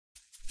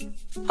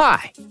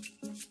Hi.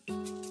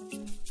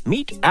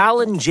 Meet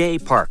Alan J.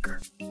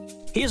 Parker.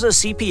 He is a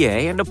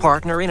CPA and a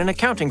partner in an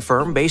accounting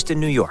firm based in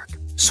New York.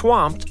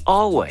 Swamped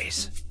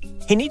always.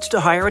 He needs to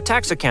hire a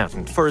tax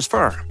accountant for his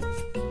firm.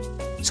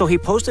 So he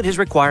posted his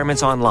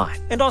requirements online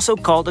and also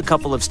called a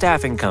couple of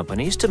staffing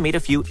companies to meet a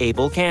few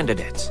able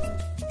candidates.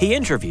 He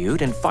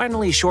interviewed and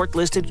finally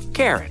shortlisted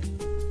Karen,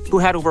 who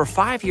had over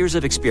 5 years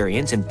of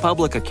experience in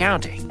public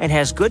accounting and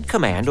has good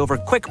command over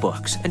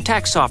QuickBooks and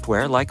tax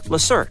software like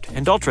Lacerte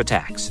and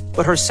UltraTax.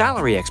 But her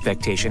salary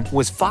expectation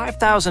was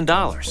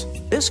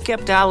 $5,000. This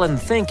kept Alan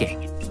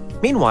thinking.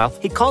 Meanwhile,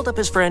 he called up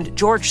his friend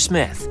George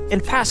Smith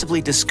and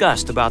passively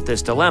discussed about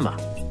this dilemma.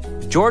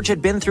 George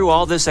had been through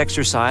all this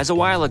exercise a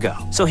while ago,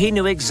 so he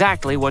knew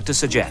exactly what to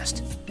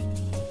suggest.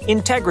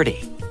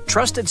 Entigrity,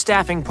 trusted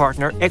staffing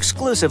partner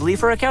exclusively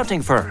for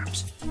accounting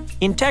firms.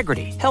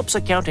 Entigrity helps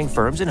accounting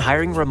firms in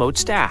hiring remote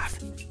staff.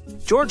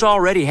 George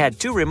already had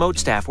 2 remote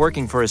staff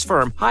working for his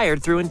firm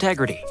hired through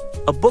Entigrity,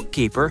 a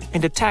bookkeeper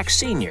and a tax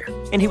senior,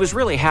 and he was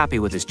really happy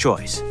with his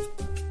choice.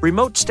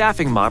 Remote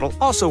staffing model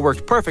also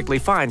worked perfectly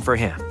fine for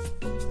him.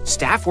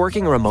 Staff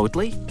working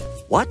remotely?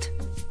 What?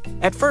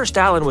 At first,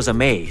 Alan was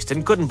amazed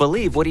and couldn't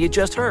believe what he had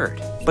just heard,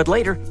 but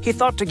later he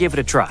thought to give it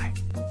a try.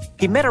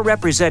 He met a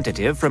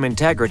representative from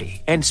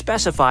Entigrity and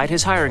specified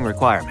his hiring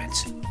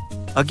requirements.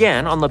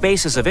 Again, on the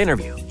basis of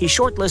interview, he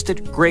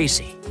shortlisted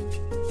Gracie.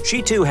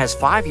 She too has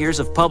 5 years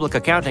of public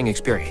accounting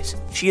experience.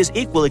 She is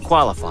equally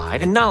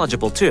qualified and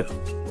knowledgeable too,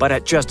 but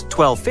at just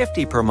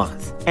 $12.50 per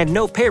month and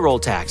no payroll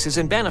taxes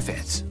and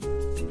benefits.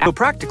 So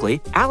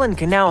practically, Alan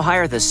can now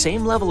hire the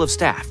same level of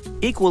staff,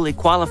 equally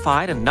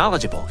qualified and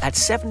knowledgeable at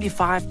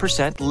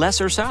 75%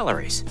 lesser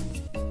salaries.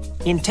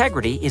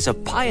 Entigrity is a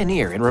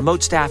pioneer in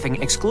remote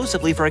staffing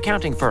exclusively for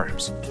accounting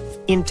firms.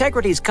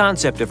 Integrity's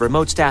concept of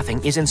remote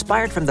staffing is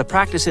inspired from the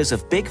practices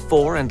of Big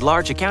Four and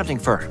large accounting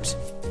firms.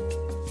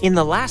 In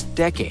the last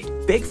decade,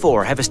 Big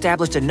Four have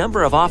established a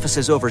number of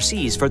offices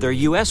overseas for their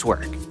U.S.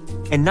 work.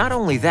 And not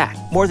only that,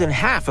 more than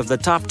half of the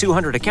top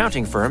 200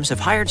 accounting firms have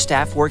hired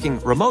staff working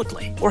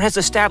remotely or has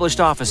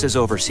established offices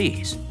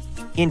overseas.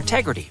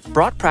 Entigrity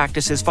brought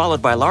practices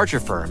followed by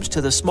larger firms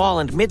to the small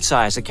and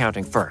mid-sized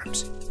accounting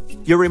firms.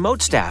 Your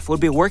remote staff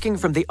would be working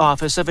from the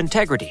office of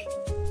Entigrity.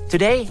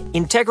 Today,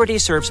 Entigrity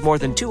serves more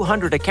than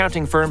 200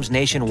 accounting firms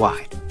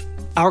nationwide.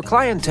 Our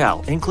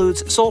clientele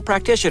includes sole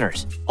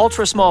practitioners,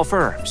 ultra-small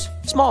firms,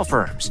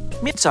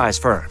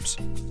 mid-sized firms.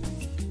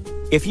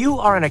 If you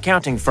are an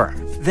accounting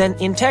firm, then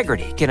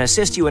Entigrity can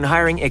assist you in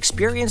hiring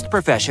experienced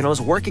professionals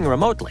working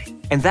remotely,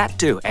 and that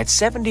too at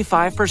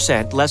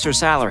 75% lesser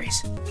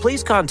salaries.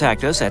 Please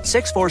contact us at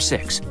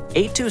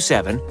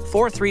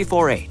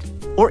 646-827-4348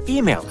 or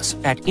email us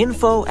at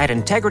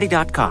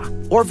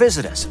info@integrity.com or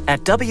visit us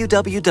at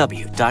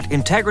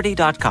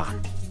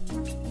www.integrity.com.